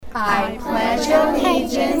I pledge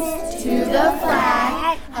allegiance to the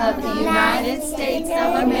flag of the United States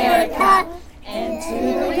of America and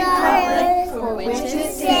to the